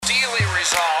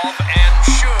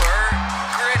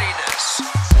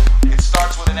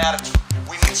attitude.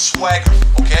 We need swagger,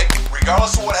 okay?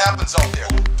 Regardless of what happens out there.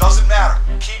 Doesn't matter.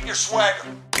 Keep your swagger.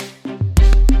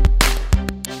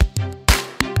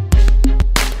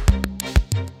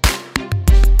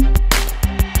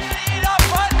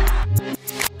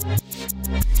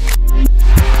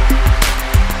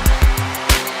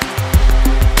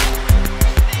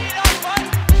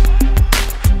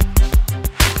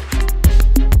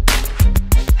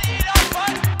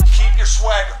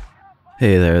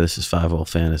 Hey there, this is 5-Hole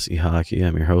Fantasy Hockey.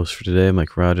 I'm your host for today, Mike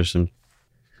Rogerson.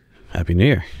 Happy New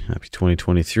Year. Happy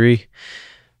 2023.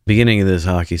 Beginning of this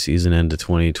hockey season into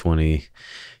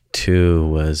 2022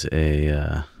 was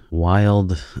a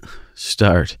wild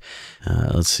start.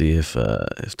 Let's see if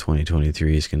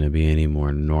 2023 is going to be any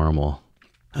more normal.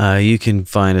 You can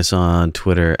find us on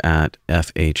Twitter at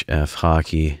FHF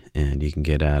Hockey, and you can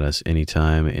get at us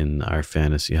anytime in our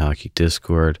Fantasy Hockey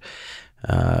Discord.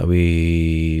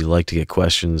 We like to get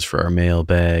questions for our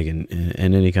mailbag and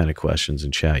any kind of questions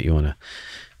in chat you want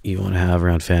to have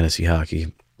around fantasy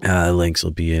hockey. Links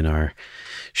will be in our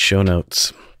show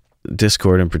notes.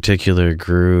 Discord in particular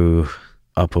grew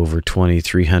up over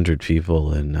 2,300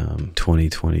 people in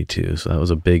 2022. So that was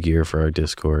a big year for our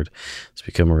Discord. It's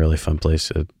become a really fun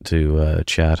place to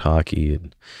chat hockey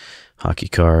and hockey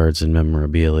cards and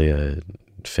memorabilia and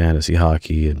fantasy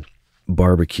hockey and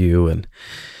barbecue. And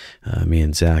me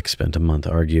and Zach spent a month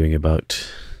arguing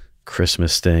about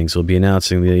Christmas things. We'll be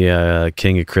announcing the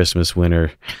King of Christmas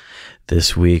winner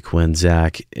this week when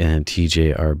Zach and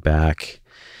TJ are back,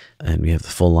 and we have the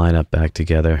full lineup back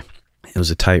together. It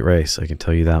was a tight race, I can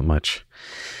tell you that much.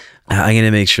 We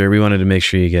wanted to make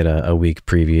sure you get a week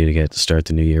preview to start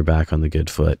the new year back on the good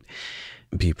foot.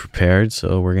 Be prepared.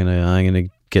 So I'm gonna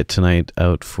get tonight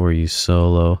out for you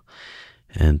solo,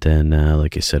 and then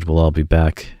like I said, we'll all be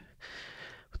back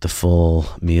the full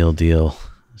meal deal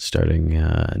starting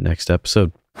next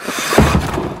episode.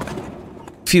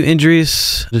 A few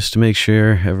injuries just to make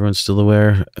sure everyone's still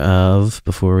aware of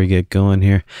before we get going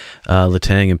here.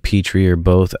 Letang and Petrie are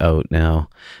both out now.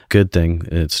 Good thing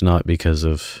it's not because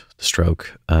of the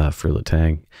stroke for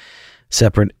Letang.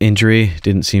 Separate injury,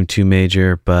 didn't seem too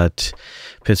major, but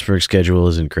Pittsburgh's schedule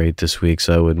isn't great this week,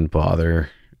 so I wouldn't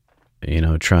bother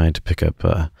trying to pick up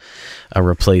a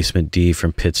replacement D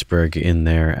from Pittsburgh in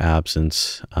their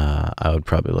absence. I would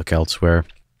probably look elsewhere.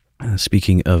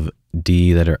 Speaking of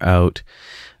D that are out,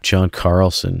 John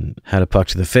Carlson had a puck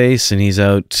to the face, and he's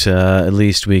out at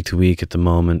least week to week at the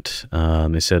moment.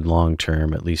 They said long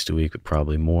term, at least a week, but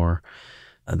probably more.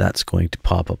 That's going to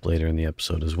pop up later in the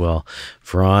episode as well.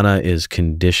 Verana is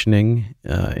conditioning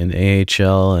in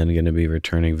AHL and going to be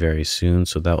returning very soon,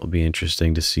 so that will be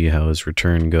interesting to see how his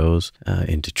return goes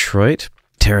in Detroit.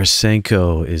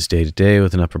 Tarasenko is day-to-day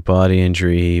with an upper body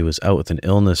injury. He was out with an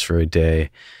illness for a day,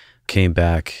 came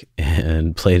back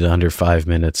and played under 5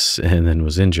 minutes and then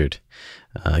was injured.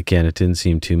 Again, it didn't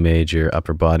seem too major.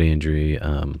 Upper body injury,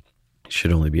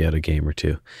 should only be out a game or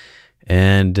two.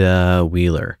 And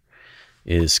Wheeler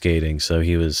is skating. So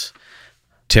he was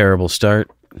terrible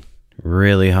start,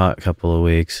 really hot couple of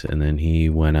weeks, and then he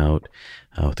went out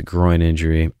with a groin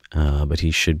injury, but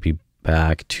he should be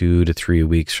back 2 to 3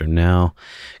 weeks from now.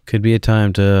 Could be a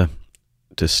time to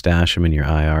stash him in your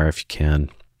IR if you can.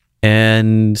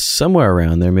 And somewhere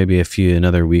around there, maybe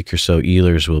another week or so,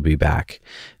 Ehlers will be back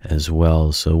as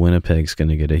well. So Winnipeg's going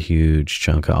to get a huge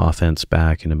chunk of offense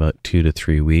back in about 2 to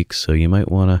 3 weeks. So you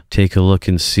might want to take a look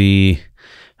and see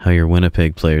how your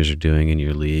Winnipeg players are doing in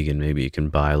your league, and maybe you can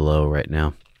buy low right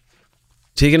now.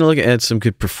 Taking a look at some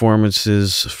good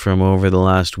performances from over the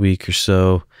last week or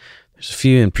so. There's a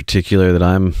few in particular that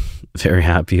I'm very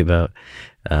happy about.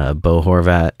 Bo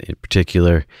Horvat in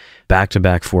particular,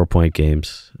 back-to-back 4-point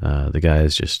games. The guy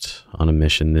is just on a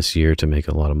mission this year to make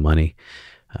a lot of money.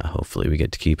 Hopefully we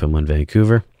get to keep him on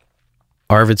Vancouver.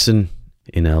 Arvidsson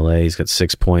in LA, he's got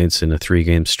 6 points in a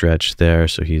 3-game stretch there,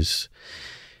 so he's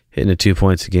hitting 2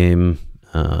 points a game,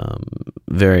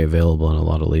 very available in a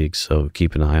lot of leagues, so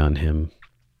keep an eye on him.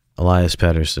 Elias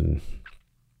Pettersson,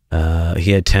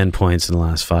 he had 10 points in the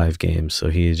last 5 games, so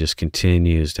he just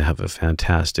continues to have a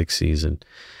fantastic season.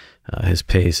 His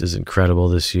pace is incredible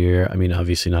this year. I mean,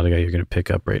 obviously not a guy you're going to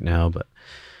pick up right now, but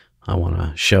I want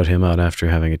to shout him out after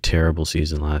having a terrible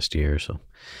season last year. So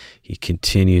he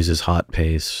continues his hot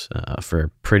pace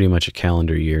for pretty much a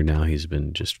calendar year now. He's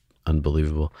been just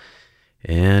unbelievable.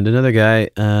 And another guy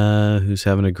who's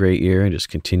having a great year and just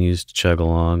continues to chug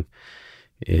along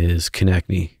is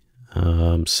Konechny.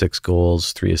 6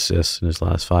 goals, 3 assists in his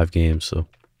last 5 games, so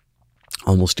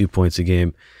almost 2 points a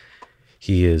game.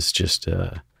 He is just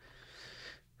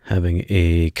having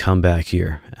a comeback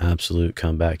year, absolute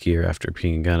comeback year after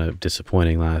being kind of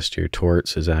disappointing last year.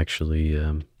 Torts is actually,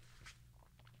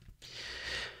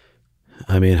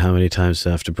 how many times do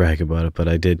I have to brag about it? But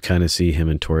I did kind of see him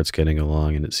and Torts getting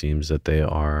along, and it seems that they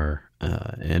are.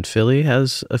 And Philly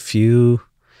has a few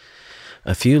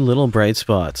little bright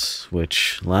spots,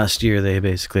 which last year they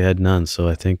basically had none. So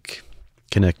I think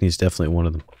Konechny's definitely one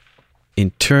of them.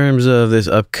 In terms of this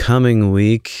upcoming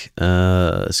week,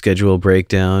 schedule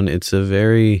breakdown, it's a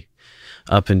very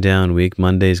up and down week.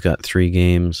 Monday's got 3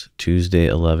 games, Tuesday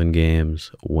 11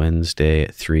 games, Wednesday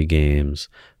 3 games,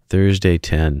 Thursday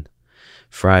 10,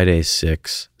 Friday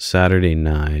 6, Saturday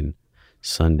 9,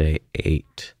 Sunday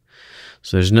 8.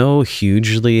 So there's no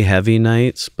hugely heavy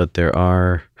nights, but there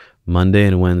are Monday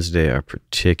and Wednesday are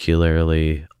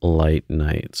particularly light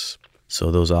nights.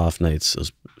 So those off nights,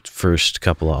 those first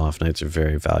couple of off nights are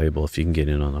very valuable if you can get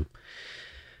in on them.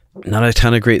 Not a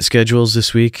ton of great schedules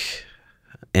this week.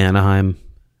 Anaheim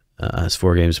has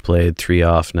 4 games played, 3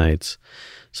 off nights.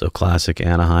 So classic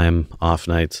Anaheim off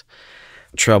nights.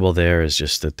 Trouble there is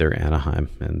just that they're Anaheim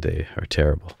and they are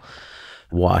terrible.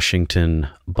 Washington,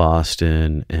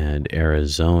 Boston, and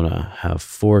Arizona have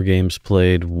 4 games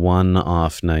played, 1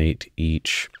 off night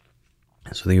each.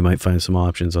 So I think you might find some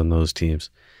options on those teams.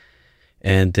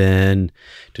 And then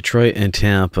Detroit and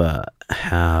Tampa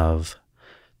have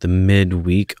the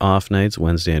midweek off nights,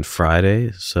 Wednesday and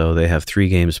Friday. So they have 3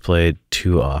 games played,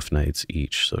 2 off nights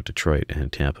each. So Detroit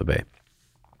and Tampa Bay.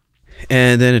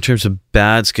 And then in terms of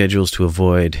bad schedules to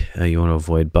avoid, you want to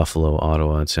avoid Buffalo,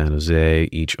 Ottawa, and San Jose.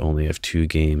 Each only have 2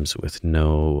 games with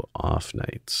no off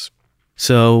nights.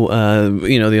 So,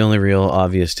 the only real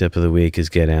obvious tip of the week is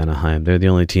get Anaheim. They're the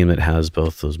only team that has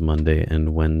both those Monday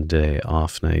and Wednesday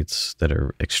off nights that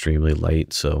are extremely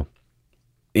light. So,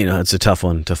 it's a tough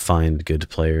one to find good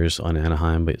players on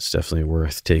Anaheim, but it's definitely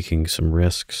worth taking some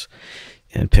risks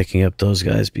and picking up those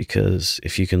guys, because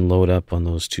if you can load up on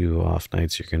those 2 off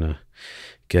nights, you're going to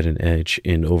get an edge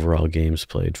in overall games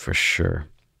played for sure.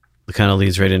 It kind of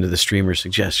leads right into the streamer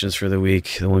suggestions for the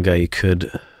week. The one guy you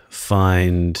could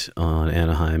find on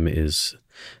Anaheim is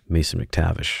Mason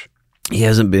McTavish. He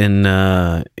hasn't been,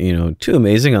 too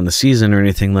amazing on the season or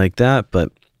anything like that,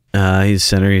 but he's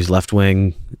center, he's left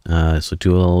wing, so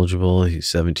dual eligible. He's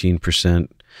 17%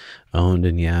 owned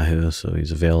in Yahoo, so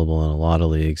he's available in a lot of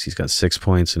leagues. He's got 6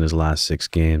 points in his last 6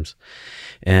 games,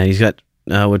 and he's got,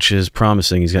 which is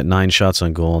promising, he's got 9 shots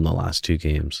on goal in the last 2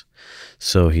 games.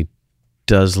 So he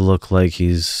does look like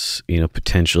he's,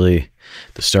 potentially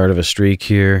the start of a streak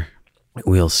here.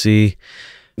 We'll see.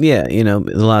 Yeah,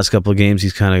 the last couple of games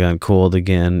he's kind of gone cold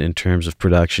again in terms of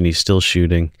production. He's still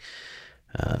shooting,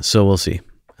 so we'll see.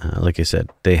 Like I said,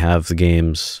 they have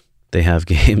games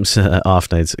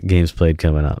off nights, games played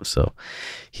coming up. So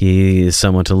he is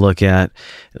someone to look at.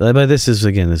 But this is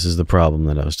the problem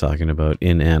that I was talking about.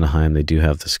 In Anaheim, they do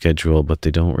have the schedule, but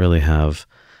they don't really have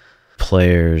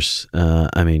players.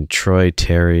 Troy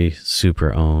Terry,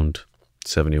 super owned,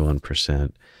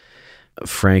 71%.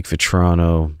 Frank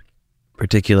Vetrano,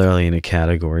 particularly in a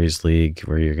categories league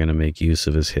where you're going to make use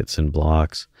of his hits and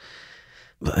blocks.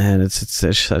 And it's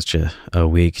such a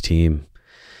weak team.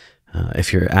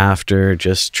 If you're after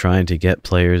just trying to get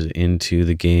players into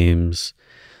the games,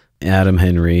 Adam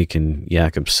Henrique and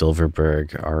Jakob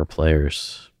Silverberg are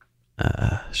players.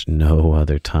 There's no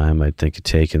other time I'd think of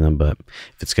taking them, but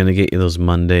if it's going to get you those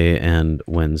Monday and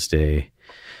Wednesday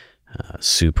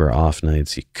super off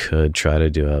nights, you could try to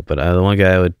do it. But the one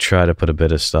guy I would try to put a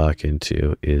bit of stock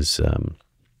into is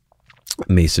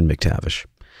Mason McTavish.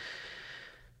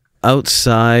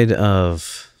 Outside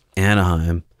of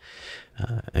Anaheim,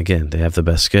 again, they have the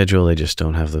best schedule. They just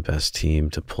don't have the best team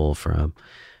to pull from.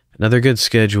 Another good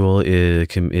schedule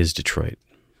is Detroit.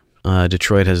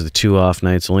 Detroit has the 2 off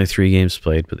nights, only 3 games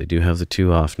played, but they do have the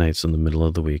 2 off nights in the middle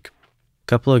of the week. A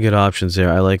couple of good options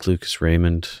there. I like Lucas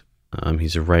Raymond.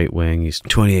 He's a right wing. He's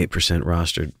 28%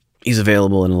 rostered. He's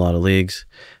available in a lot of leagues.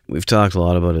 We've talked a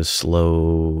lot about his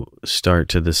slow start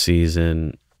to the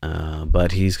season,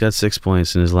 but he's got 6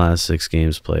 points in his last 6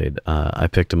 games played. I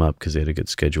picked him up because they had a good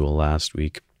schedule last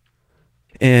week.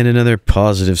 And another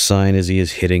positive sign is he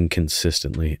is hitting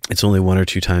consistently. It's only 1 or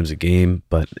 2 times a game,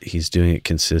 but he's doing it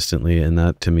consistently. And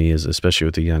that to me is, especially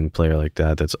with a young player like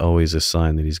that, that's always a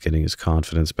sign that he's getting his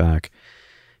confidence back.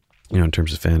 In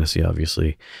terms of fantasy,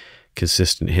 obviously,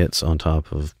 consistent hits on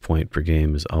top of point per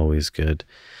game is always good.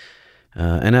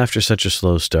 And after such a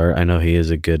slow start, I know he is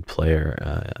a good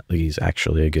player. He's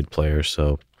actually a good player,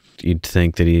 so you'd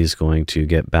think that he's going to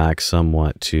get back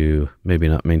somewhat to maybe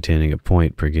not maintaining a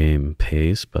point per game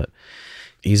pace, but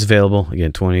he's available.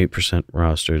 Again, 28%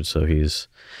 rostered, so he's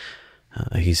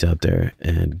He's out there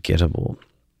and gettable.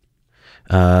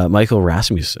 Michael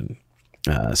Rasmussen,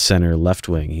 center left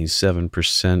wing. He's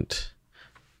 7%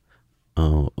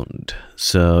 owned.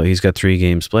 So he's got 3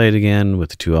 games played again with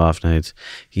the 2 off nights.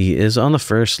 He is on the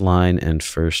first line and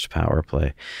first power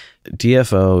play.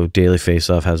 DFO, Daily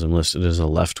Faceoff, has him listed as a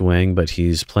left wing, but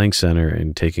he's playing center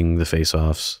and taking the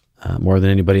faceoffs more than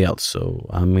anybody else. So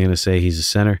I'm going to say he's a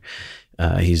center.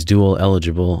 He's dual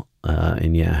eligible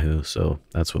in Yahoo, so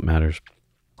that's what matters.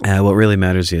 What really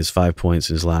matters, he has 5 points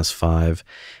in his last 5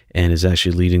 and is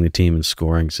actually leading the team in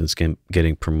scoring since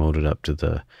getting promoted up to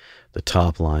the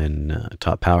top line,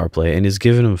 top power play, and is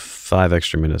giving him 5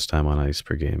 extra minutes time on ice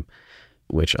per game,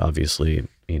 which obviously,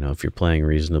 if you're playing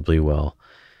reasonably well,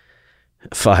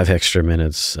 5 extra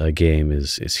minutes a game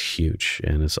is huge,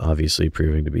 and it's obviously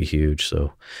proving to be huge.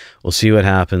 So we'll see what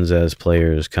happens as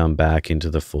players come back into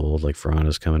the fold, like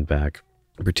Verana's coming back,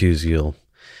 Bertuzzi will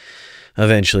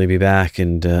eventually be back,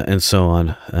 and so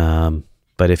on.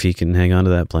 But if he can hang on to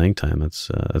that playing time,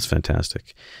 that's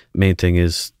fantastic. Main thing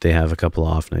is they have a couple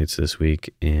off nights this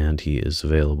week, and he is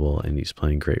available, and he's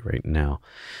playing great right now.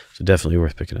 So definitely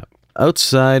worth picking up.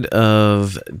 Outside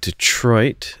of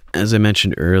Detroit, as I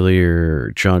mentioned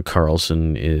earlier, John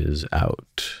Carlson is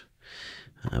out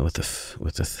with the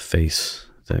face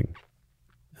thing.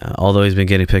 Although he's been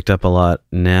getting picked up a lot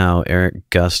now, Eric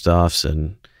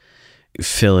Gustafsson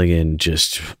filling in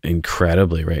just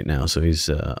incredibly right now. So he's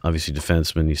obviously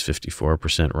defenseman. He's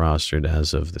 54% rostered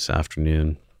as of this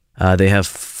afternoon. They have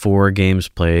 4 games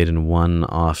played and 1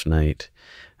 off night.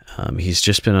 He's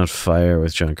just been on fire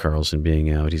with John Carlson being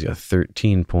out. He's got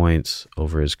 13 points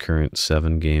over his current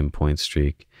 7-game point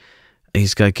streak.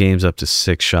 He's got games up to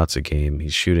 6 shots a game.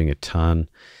 He's shooting a ton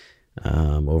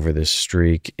over this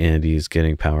streak, and he's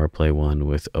getting power play 1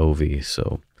 with Ovi.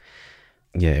 So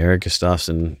yeah, Eric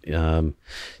Gustafsson,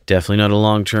 definitely not a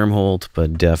long-term hold,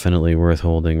 but definitely worth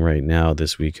holding right now,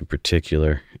 this week in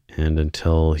particular, and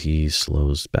until he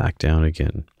slows back down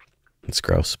again. It's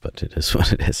gross, but it is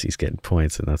what it is. He's getting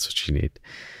points, and that's what you need.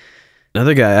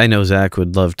 Another guy I know Zach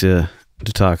would love to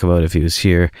talk about if he was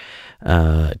here,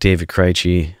 David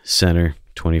Krejci, center,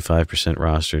 25%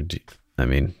 rostered. I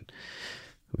mean,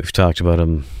 we've talked about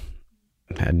him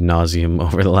ad nauseum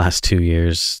over the last 2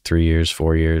 years, 3 years,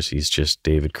 4 years. He's just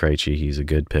David Krejci. He's a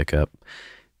good pickup,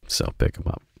 so pick him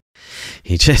up.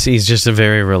 He's just a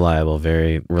very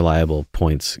reliable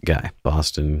points guy.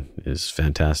 Boston is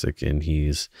fantastic, and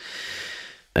he's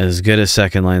as good a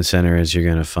second line center as you're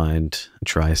going to find,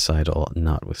 Draisaitl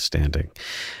notwithstanding.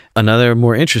 Another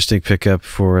more interesting pickup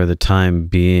for the time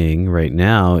being right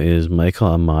now is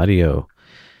Michael Amadio,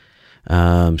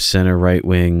 center right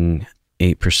wing,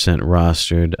 8%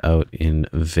 rostered out in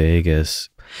Vegas.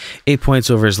 8 points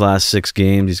over his last 6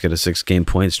 games. He's got a 6-game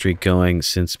point streak going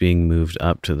since being moved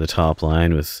up to the top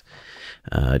line with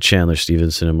Chandler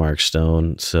Stevenson and Mark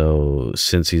Stone. So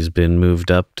since he's been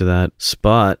moved up to that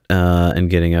spot and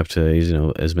getting up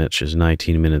to as much as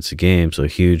 19 minutes a game, so a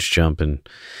huge jump in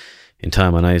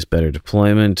time on ice, better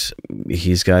deployment.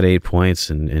 He's got 8 points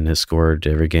and has scored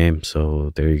every game.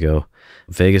 So there you go.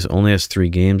 Vegas only has 3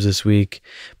 games this week,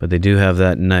 but they do have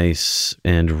that nice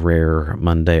and rare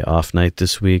Monday off night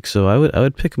this week. So I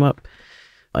would pick him up.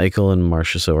 Eichel and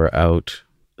Marchessault are out.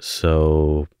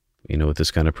 So, with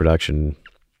this kind of production,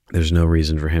 there's no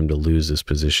reason for him to lose this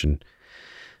position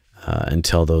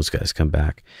until those guys come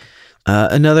back.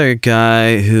 Another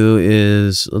guy who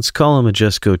is, let's call him a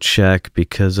just go check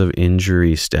because of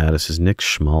injury status, is Nick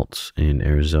Schmaltz in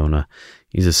Arizona.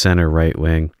 He's a center right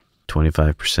wing,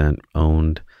 25%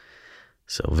 owned,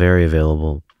 so very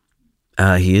available.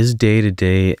 He is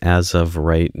day-to-day as of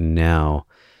right now.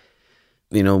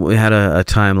 We had a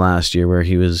time last year where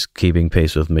he was keeping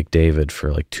pace with McDavid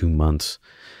for like 2 months.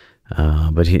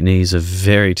 But he's a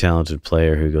very talented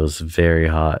player who goes very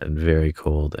hot and very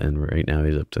cold. And right now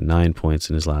he's up to 9 points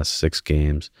in his last 6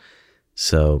 games.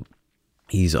 So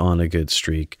he's on a good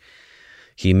streak.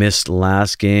 He missed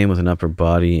last game with an upper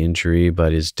body injury,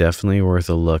 but is definitely worth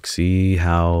a look. See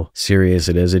how serious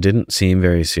it is. It didn't seem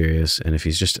very serious. And if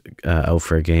he's just out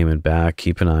for a game and back,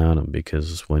 keep an eye on him,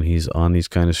 because when he's on these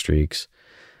kind of streaks,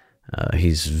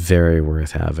 he's very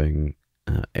worth having.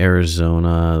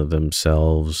 Arizona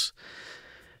themselves,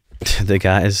 the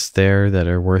guys there that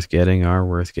are worth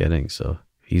getting. So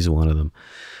he's one of them.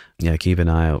 Yeah, keep an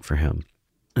eye out for him.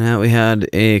 Now, we had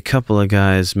a couple of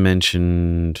guys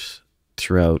mentioned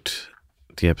throughout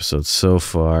the episode so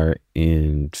far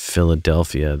in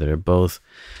Philadelphia that are both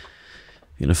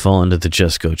fall into the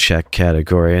just go check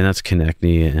category, and that's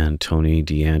Konechny and Tony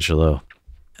DeAngelo.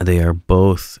 They are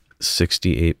both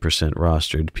 68%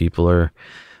 rostered. People are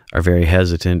very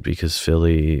hesitant because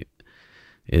Philly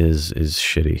is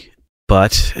shitty.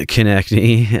 But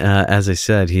Konechny, as I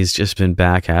said, he's just been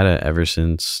back at it ever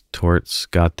since Torts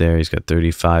got there. He's got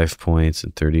 35 points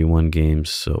in 31 games.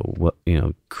 So,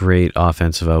 great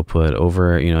offensive output,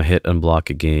 over, hit and block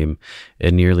a game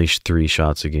and nearly 3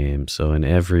 shots a game. So in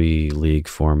every league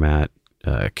format,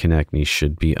 Konechny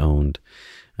should be owned.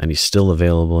 And he's still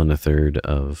available in a third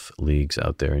of leagues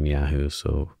out there in Yahoo.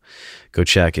 So go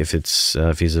check if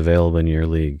he's available in your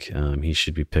league. He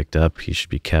should be picked up, he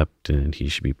should be kept, and he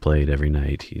should be played every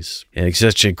night. He's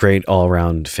such a great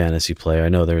all-around fantasy player. I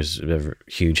know there's a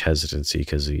huge hesitancy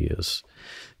because he is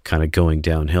kind of going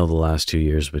downhill the last 2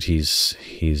 years, but he's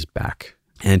back.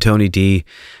 And Tony D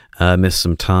missed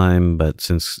some time, but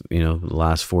since the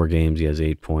last 4 games he has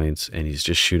 8 points, and he's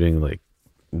just shooting like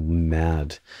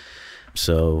mad.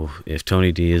 So if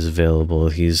Tony D is available,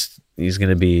 he's going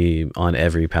to be on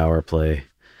every power play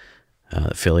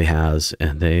Philly has.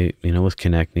 And they, with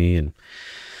Konechny and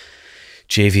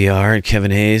JVR and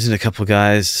Kevin Hayes and a couple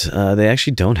guys, they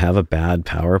actually don't have a bad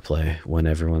power play when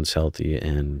everyone's healthy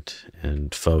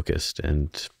and focused.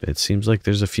 And it seems like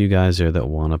there's a few guys there that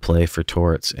want to play for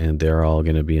Torts, and they're all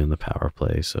going to be in the power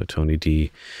play. So Tony D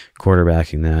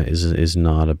quarterbacking that is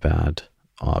not a bad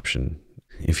option.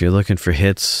 If you're looking for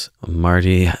hits,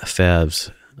 Marty Febs,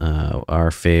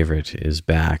 our favorite, is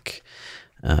back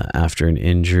after an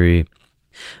injury.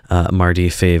 Marty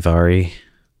Favari,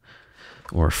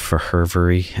 or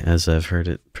Fahervery, as I've heard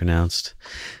it pronounced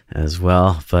as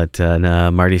well. But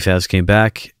Marty Febs came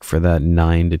back for that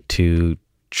 9-2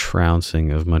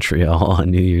 trouncing of Montreal on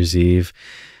New Year's Eve.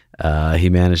 He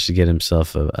managed to get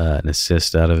himself an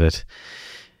assist out of it.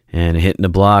 And hitting a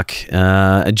block,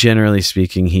 generally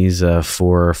speaking, he's a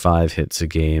 4 or 5 hits a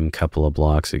game, couple of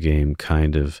blocks a game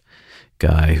kind of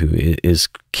guy who is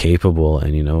capable.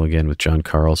 And, again, with John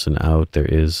Carlson out, there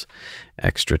is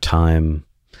extra time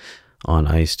on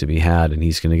ice to be had, and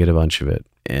he's going to get a bunch of it.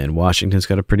 And Washington's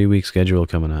got a pretty weak schedule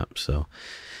coming up. So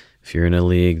if you're in a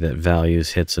league that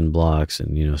values hits and blocks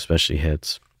and, especially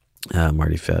hits,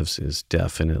 Marty Febs is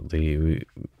definitely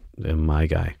my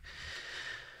guy.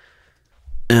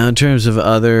 Now, in terms of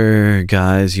other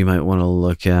guys you might want to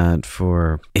look at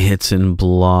for hits and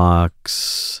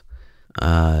blocks,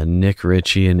 Nick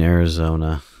Ritchie in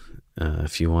Arizona.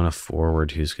 If you want a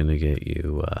forward who's going to get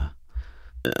you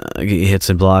hits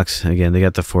and blocks, again, they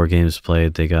got the 4 games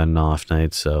played. They got an off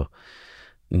night, so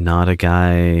not a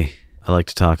guy I like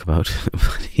to talk about,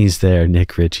 but he's there.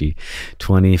 Nick Ritchie,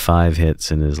 25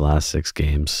 hits in his last 6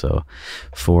 games, so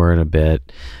 4 and a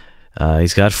bit.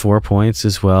 He's got 4 points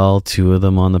as well, 2 of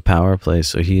them on the power play.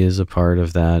 So he is a part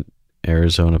of that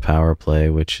Arizona power play,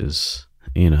 which is,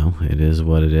 it is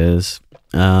what it is.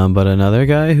 But another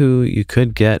guy who you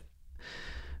could get,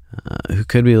 who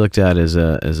could be looked at as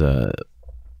a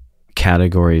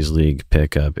categories league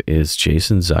pickup is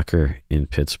Jason Zucker in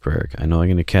Pittsburgh. I know I'm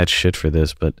going to catch shit for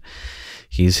this, but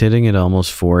he's hitting at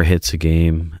almost 4 hits a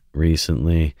game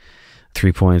recently.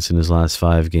 3 points in his last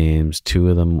 5 games. 2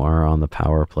 of them are on the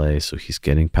power play, so he's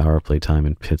getting power play time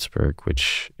in Pittsburgh,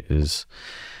 which is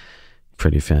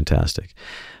pretty fantastic.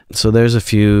 So there's a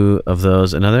few of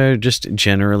those. Another, just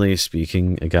generally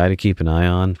speaking, a guy to keep an eye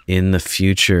on in the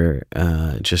future,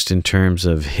 just in terms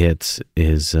of hits,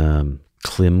 is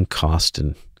Klim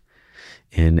Kostin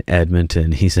in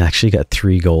Edmonton. He's actually got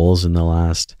 3 goals in the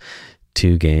last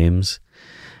 2 games.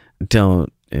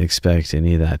 Don't expect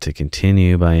any of that to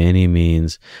continue by any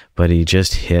means, but he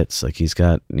just hits. Like, he's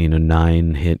got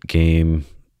 9 hit game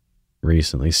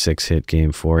recently, 6 hit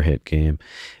game, 4 hit game,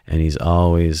 and he's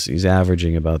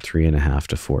averaging about 3.5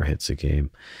 to 4 hits a game.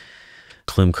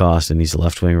 Klim Kostin, he's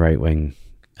left wing, right wing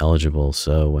eligible,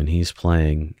 so when he's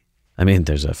playing,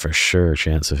 there's a for sure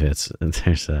chance of hits, and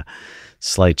there's a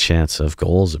slight chance of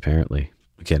goals apparently.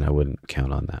 Again, I wouldn't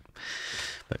count on that,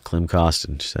 but Klim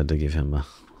Kostin, just had to give him a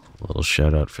little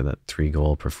shout out for that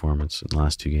 3-goal performance in the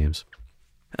last 2 games.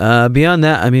 Beyond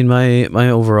that, my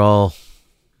overall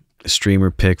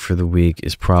streamer pick for the week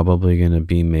is probably going to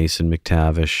be Mason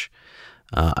McTavish.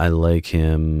 I like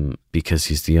him because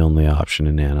he's the only option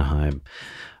in Anaheim.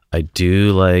 I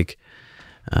do like,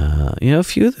 a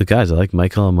few of the guys. I like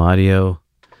Michael Amadio,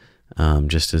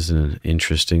 just as an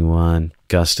interesting one.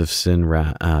 Gustafson,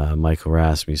 Michael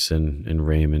Rasmussen, and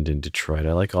Raymond in Detroit.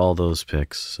 I like all those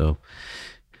picks. So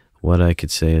what I could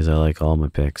say is I like all my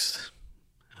picks.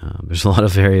 There's a lot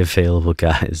of very available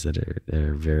guys that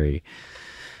are very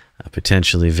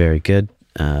potentially very good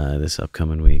this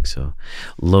upcoming week. So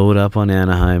load up on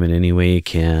Anaheim in any way you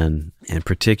can, and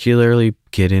particularly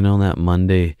get in on that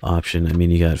Monday option.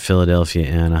 You got Philadelphia,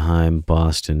 Anaheim,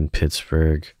 Boston,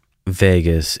 Pittsburgh,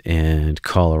 Vegas and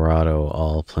Colorado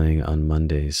all playing on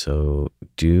Monday. So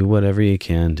do whatever you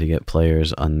can to get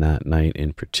players on that night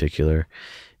in particular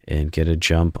and get a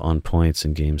jump on points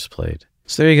and games played.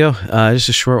 So there you go. Just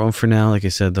a short one for now. Like I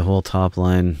said, the whole top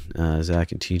line,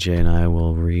 Zach and TJ and I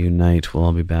will reunite. We'll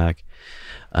all be back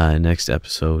next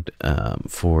episode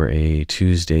for a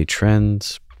Tuesday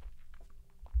Trends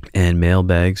and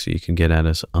mailbag. So you can get at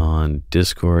us on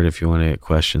Discord if you want to get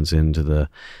questions into the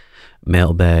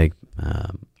mailbag,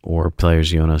 or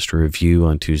players you want us to review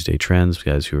on Tuesday Trends,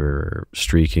 guys who are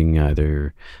streaking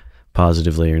either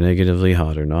positively or negatively,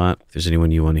 hot or not. If there's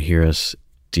anyone you want to hear us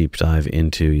deep dive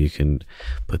into, you can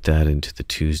put that into the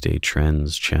Tuesday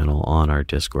Trends channel on our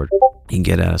Discord. You can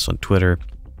get at us on Twitter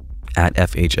at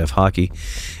FHF Hockey,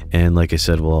 and like I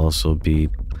said, we'll also be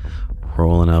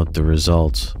rolling out the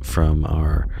results from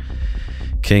our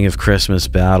King of Christmas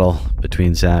battle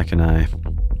between Zach and I.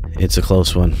 It's a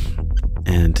close one,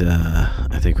 and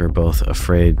I think we're both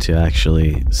afraid to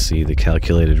actually see the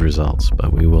calculated results,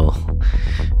 but we will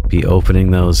be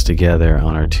opening those together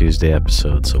on our Tuesday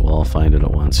episode, so we'll all find out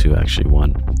at once who actually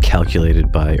won,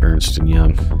 calculated by Ernst &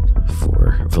 Young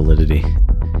for validity.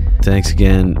 Thanks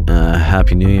again.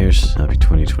 Happy New Year's. Happy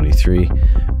 2023.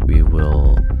 We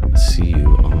will see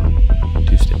you on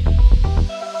Tuesday.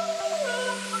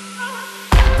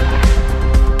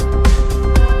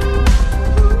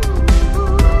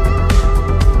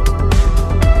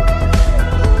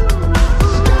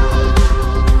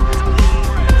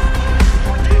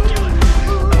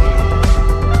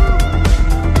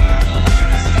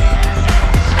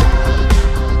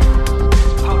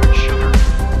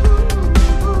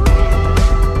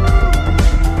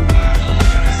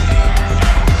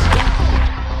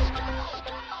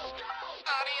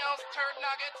 Adios, turd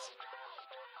nuggets.